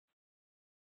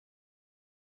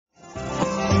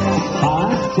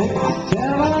Way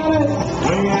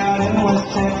out in West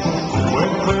Texas, where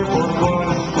the Clearport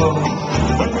waters flow,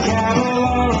 where the cattle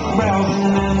are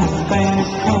browsing and the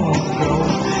Spanish ponies go,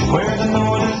 where the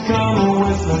northers come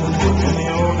whistling and the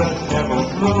old Dutch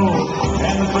devils blow,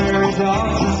 and the prairie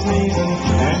dogs are sneezing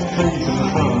and freezing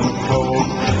from the cold,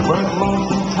 where the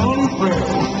lonesome Tony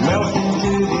Prairie melts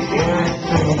into the air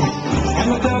extremes, and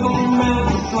the double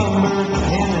mountain slumber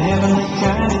in the heavenly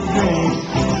kind of dreams,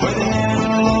 where the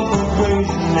antelope are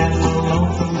grazing and the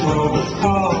lonesome drovers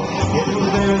call. It was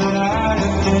there that I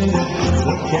attended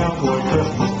the Cowboy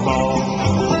Christmas ball.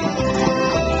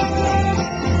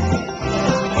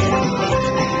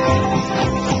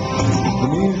 The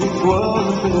music was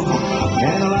a fiddle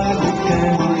and a lively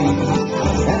tambourine,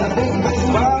 and a big bass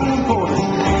violin quartet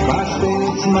by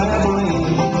State's Mabeline.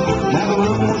 Now the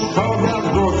room was carved out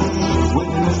gorgeous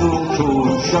with mistletoe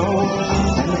and shawl,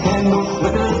 and the candles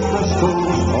flickered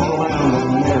frescoes all around the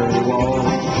merry wall.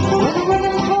 Where the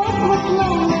women's walk was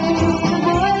lonely, the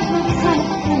boys was kind of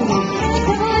cool.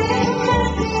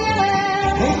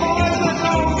 Hey boys, let's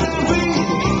all camping!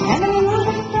 And the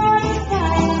music started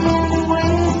playing and the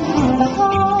waves through the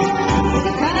hall. It's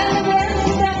a kind of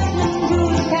introduction to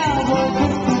the Cowboy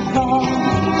Christmas ball.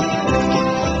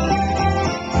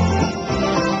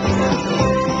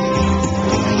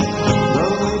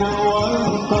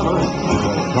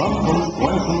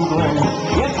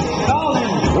 Yes, called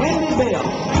him Windy Bill,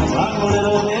 like a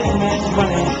little Midnight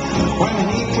Bunny. When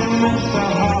he commenced to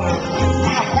holler,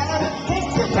 I heard a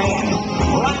picture band,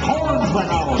 like horns went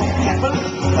on their heifers,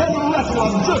 and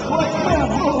wrestling just like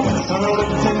bamboo. So the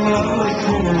 10 lovely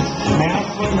critters now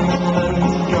swimming and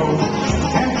letting go,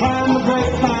 and climb the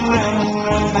grapevine round and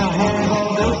round, now hands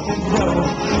all those to go.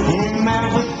 He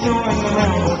never joined the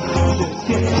round, just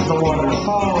skipped the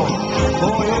waterfall.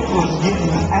 Boy, it was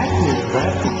getting active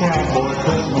at the Cowboy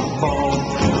Christmas ball.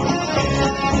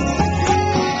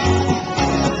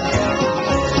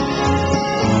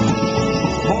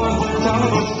 Boys were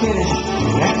total skittish,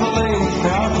 and the ladies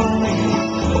proud for me.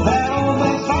 That old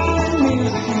bass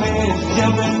music made us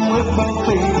jumping with both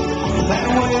feet. That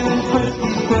wailing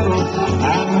frisky fiddle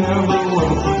I never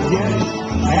will forget.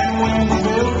 And when the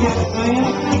bill gets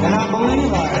singing, and I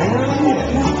believe I hear it yet.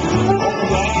 Oh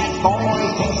yeah, boy,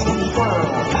 taste and swirl,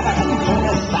 nothing to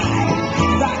the side.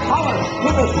 That color,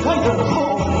 give us winter the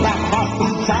full, that must be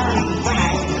Charlie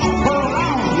side. Go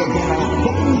around, you little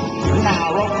kittens,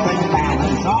 now rope and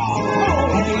balance all.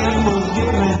 Hey, it was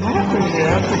getting happy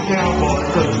at the Cowboy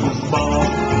Christmas ball.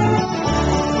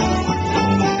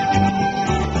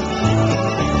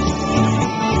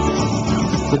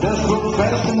 The dust was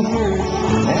fast and furious,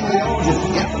 and we all just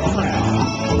galloped around.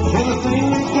 Till the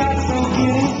singers got so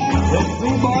giddy that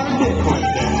three-bar dick went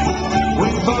down. We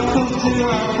buckled to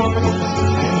our partners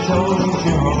and told them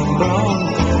to hold on,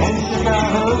 and shook our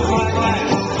hooves like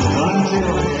lights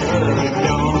until the early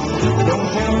dawn. Don't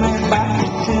tell me about the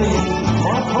chili,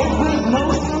 or hope there's no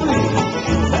silly.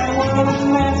 That world is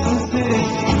Madison City,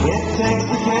 it takes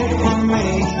the cake from me.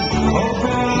 Oh,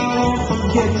 God, I won't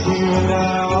forget you, and I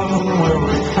often will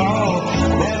recall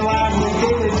that lively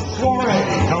gated soiree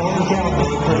called the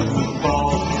Cowboy Christmas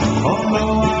ball. Oh, no,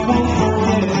 I won't